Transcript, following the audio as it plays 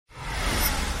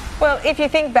Well, if you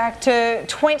think back to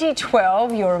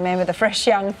 2012, you'll remember the fresh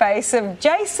young face of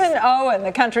Jason Owen,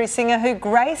 the country singer who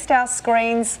graced our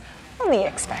screens on The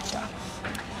X Factor.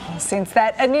 Since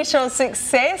that initial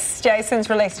success, Jason's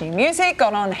released new music,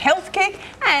 gone on health kick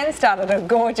and started a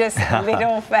gorgeous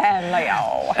little family.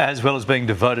 Oh. As well as being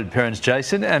devoted parents,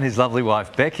 Jason and his lovely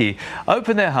wife Becky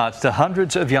open their hearts to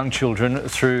hundreds of young children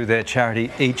through their charity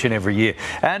each and every year.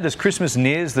 And as Christmas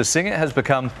nears, the singer has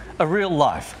become a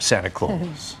real-life Santa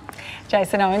Claus.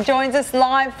 Jason Owen joins us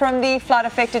live from the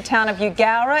flood-affected town of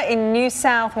Eugowra in New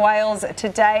South Wales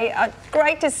today.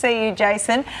 Great to see you,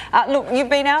 Jason. Look, you've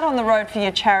been out on the road for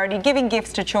your charity, giving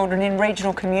gifts to children in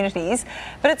regional communities,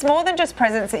 but it's more than just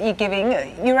presents that you're giving.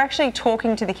 You're actually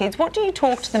talking to the kids. What do you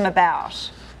talk to them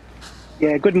about?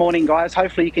 Yeah, good morning, guys.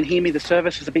 Hopefully you can hear me. The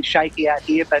service is a bit shaky out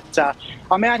here, but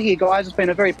I'm out here, guys. It's been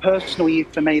a very personal year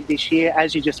for me this year,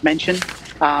 as you just mentioned.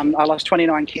 I lost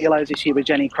 29 kilos this year with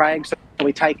Jenny Craig, so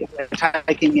we're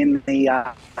taking in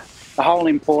the whole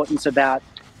importance about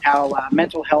how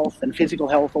mental health and physical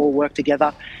health all work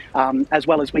together, as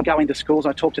well as we go into schools.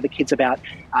 I talk to the kids about,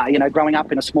 growing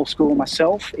up in a small school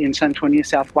myself in central New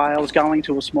South Wales, going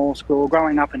to a small school,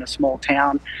 growing up in a small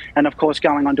town, and of course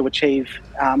going on to achieve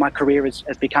my career as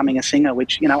becoming a singer,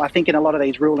 which, I think in a lot of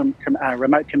these rural and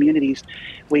remote communities,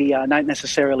 we don't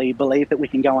necessarily believe that we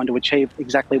can go on to achieve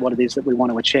exactly what it is that we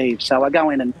want to achieve. So I go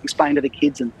in and explain to the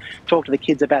kids and talk to the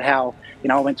kids about how,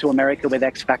 I went to America with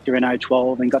X Factor in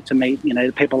 2012 and got to meet,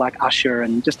 people like Usher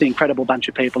and just an incredible bunch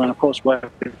of people, and of course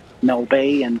work with Mel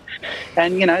B and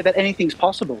that anything's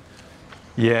possible.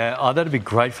 Yeah, that'd be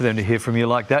great for them to hear from you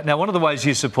like that. Now, one of the ways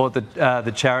you support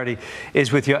the charity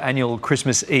is with your annual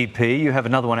Christmas EP. You have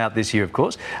another one out this year, of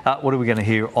course. What are we going to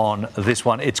hear on this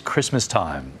one? It's Christmas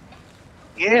time.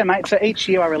 Yeah, mate. So each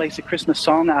year I release a Christmas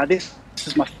song. This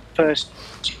is my first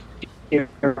year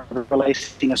of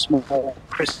releasing a small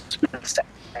Christmas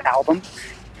album.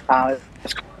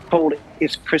 It's called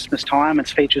It's Christmas Time. It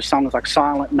features songs like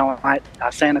Silent Night,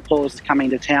 Santa Claus Coming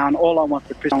to Town, All I Want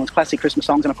for Christmas, classic Christmas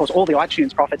songs, and of course all the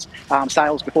iTunes profits,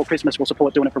 sales before Christmas will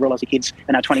support Doing It for Real Aussie Kids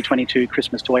in our 2022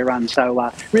 Christmas toy run.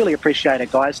 So really appreciate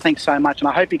it, guys. Thanks so much, and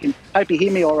I hope you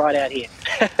hear me all right out here.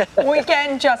 We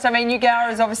can just, Eugowra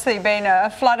has obviously been a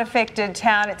flood-affected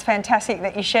town. It's fantastic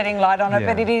that you're shedding light on it,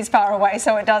 but it is far away,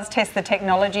 so it does test the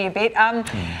technology a bit.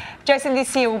 Jason,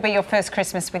 this year will be your first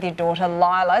Christmas with your daughter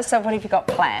Lila, so what have you got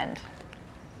planned?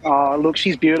 Oh, look,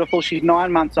 she's beautiful. She's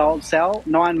 9 months old, Sal,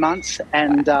 9 months,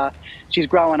 and she's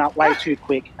growing up way too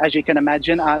quick, as you can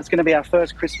imagine. It's going to be our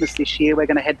first Christmas this year. We're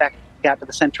going to head back out to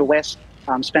the Central West,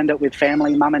 spend it with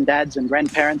family, mum and dads and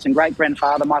grandparents and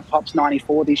great-grandfather. My pop's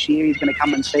 94 this year. He's going to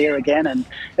come and see her again, and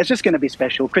it's just going to be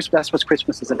special. That's what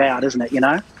Christmas is about, isn't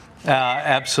it,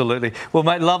 Absolutely. Well,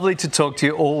 mate, lovely to talk to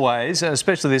you always,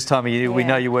 especially this time of year. Yeah. We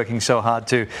know you're working so hard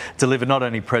to deliver not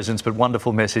only presents but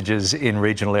wonderful messages in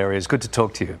regional areas. Good to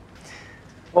talk to you.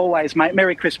 Always, mate.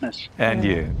 Merry Christmas. And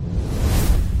you.